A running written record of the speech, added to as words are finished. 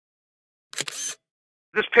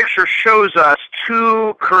This picture shows us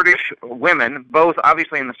two Kurdish women, both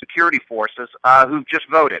obviously in the security forces, who've just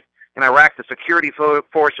voted. In Iraq, the security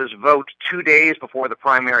forces vote 2 days before the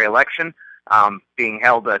primary election, being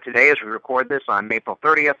held today as we record this on April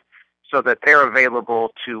 30th, so that they're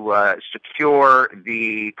available to secure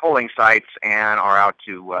the polling sites and are out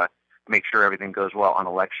to make sure everything goes well on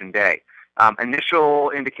Election Day.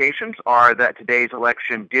 Initial indications are that today's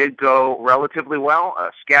election did go relatively well,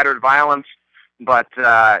 scattered violence, but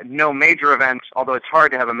no major events, although it's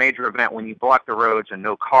hard to have a major event when you block the roads and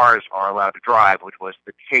no cars are allowed to drive, which was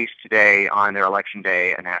the case today on their Election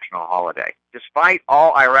Day, a national holiday. Despite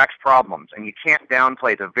all Iraq's problems, and you can't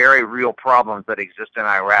downplay the very real problems that exist in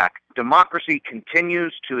Iraq, democracy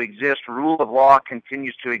continues to exist, rule of law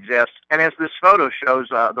continues to exist, and as this photo shows,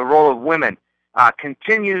 the role of women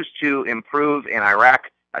continues to improve in Iraq.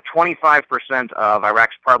 25% of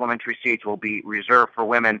Iraq's parliamentary seats will be reserved for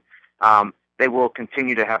women. They will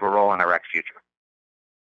continue to have a role in Iraq's future.